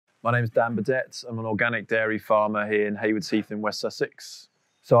My name's Dan Burdett. I'm an organic dairy farmer here in Haywards Heath in West Sussex.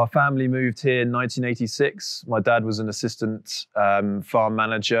 So our family moved here in 1986. My dad was an assistant farm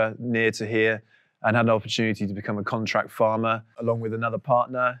manager near to here and had an opportunity to become a contract farmer along with another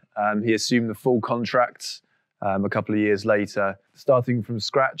partner. He assumed the full contract a couple of years later. Starting from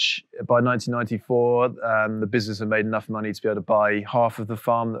scratch, by 1994, the business had made enough money to be able to buy half of the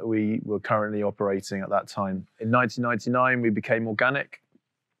farm that we were currently operating at that time. In 1999, we became organic.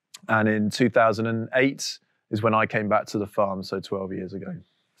 And in 2008 is when I came back to the farm, so 12 years ago.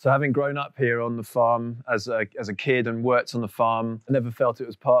 So having grown up here on the farm as a kid and worked on the farm, I never felt it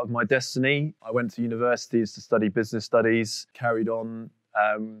was part of my destiny. I went to universities to study business studies, carried on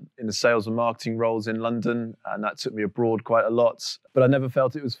in the sales and marketing roles in London, and that took me abroad quite a lot. But I never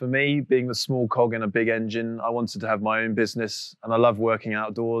felt it was for me. Being the small cog in a big engine, I wanted to have my own business, and I love working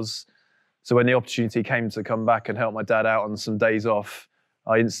outdoors. So when the opportunity came to come back and help my dad out on some days off,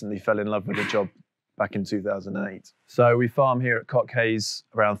 I instantly fell in love with the job back in 2008. So we farm here at Cockhaise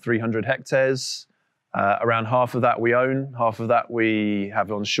around 300 hectares. Around half of that we own, half of that we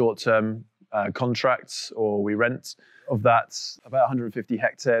have on short-term contracts or we rent. Of that, about 150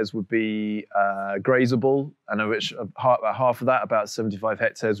 hectares would be grazable, and of which about half of that, about 75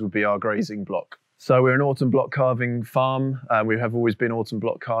 hectares, would be our grazing block. So we're an autumn block calving farm. We have always been autumn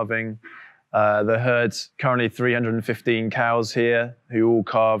block calving. The herd's currently 315 cows here, who all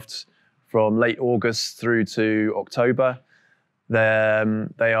calved from late August through to October.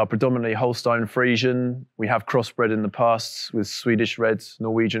 They are predominantly Holstein Friesian. We have crossbred in the past with Swedish Red,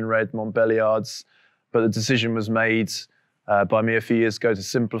 Norwegian Red, Montbéliards, but the decision was made by me a few years ago to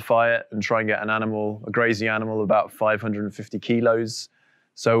simplify it and try and get a grazing animal about 550 kilos.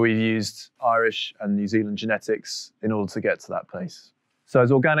 So we've used Irish and New Zealand genetics in order to get to that place. So as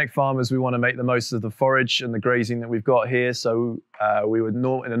organic farmers, we want to make the most of the forage and the grazing that we've got here. So we would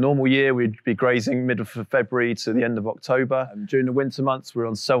in a normal year, we'd be grazing middle of February to the end of October. And during the winter months, we're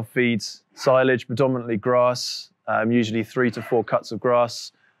on self-feed silage, predominantly grass, usually 3 to 4 cuts of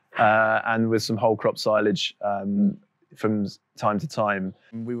grass, and with some whole crop silage from time to time.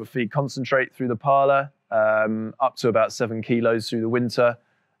 We would feed concentrate through the parlour, up to about 7 kilos through the winter,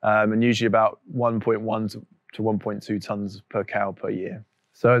 and usually about 1.1 to 1.2 tonnes per cow per year.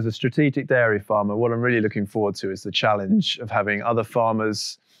 So as a strategic dairy farmer, what I'm really looking forward to is the challenge of having other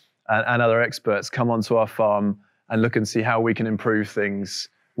farmers and other experts come onto our farm and look and see how we can improve things.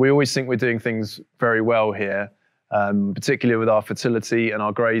 We always think we're doing things very well here, particularly with our fertility and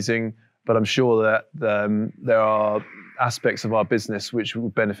our grazing, but I'm sure that there are aspects of our business which will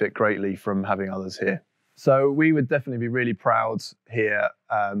benefit greatly from having others here. So we would definitely be really proud here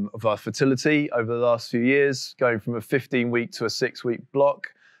of our fertility over the last few years, going from a 15-week to a 6-week block.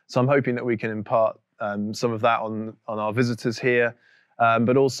 So I'm hoping that we can impart some of that on our visitors here,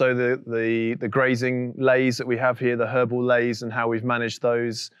 but also the grazing lays that we have here, the herbal lays, and how we've managed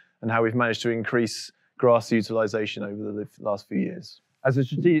those and how we've managed to increase grass utilisation over the last few years. As a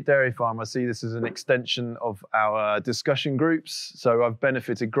strategic dairy farm, I see this as an extension of our discussion groups. So I've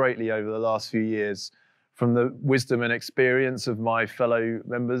benefited greatly over the last few years from the wisdom and experience of my fellow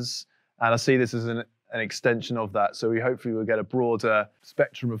members. And I see this as an extension of that. So we hopefully will get a broader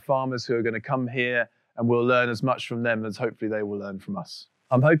spectrum of farmers who are going to come here, and we'll learn as much from them as hopefully they will learn from us.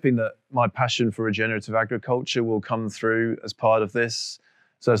 I'm hoping that my passion for regenerative agriculture will come through as part of this.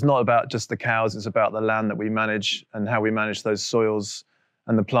 So it's not about just the cows, it's about the land that we manage and how we manage those soils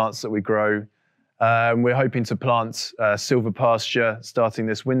and the plants that we grow. We're hoping to plant silver pasture starting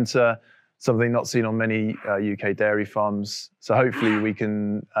this winter, something not seen on many UK dairy farms. So hopefully we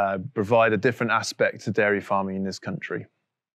can provide a different aspect to dairy farming in this country.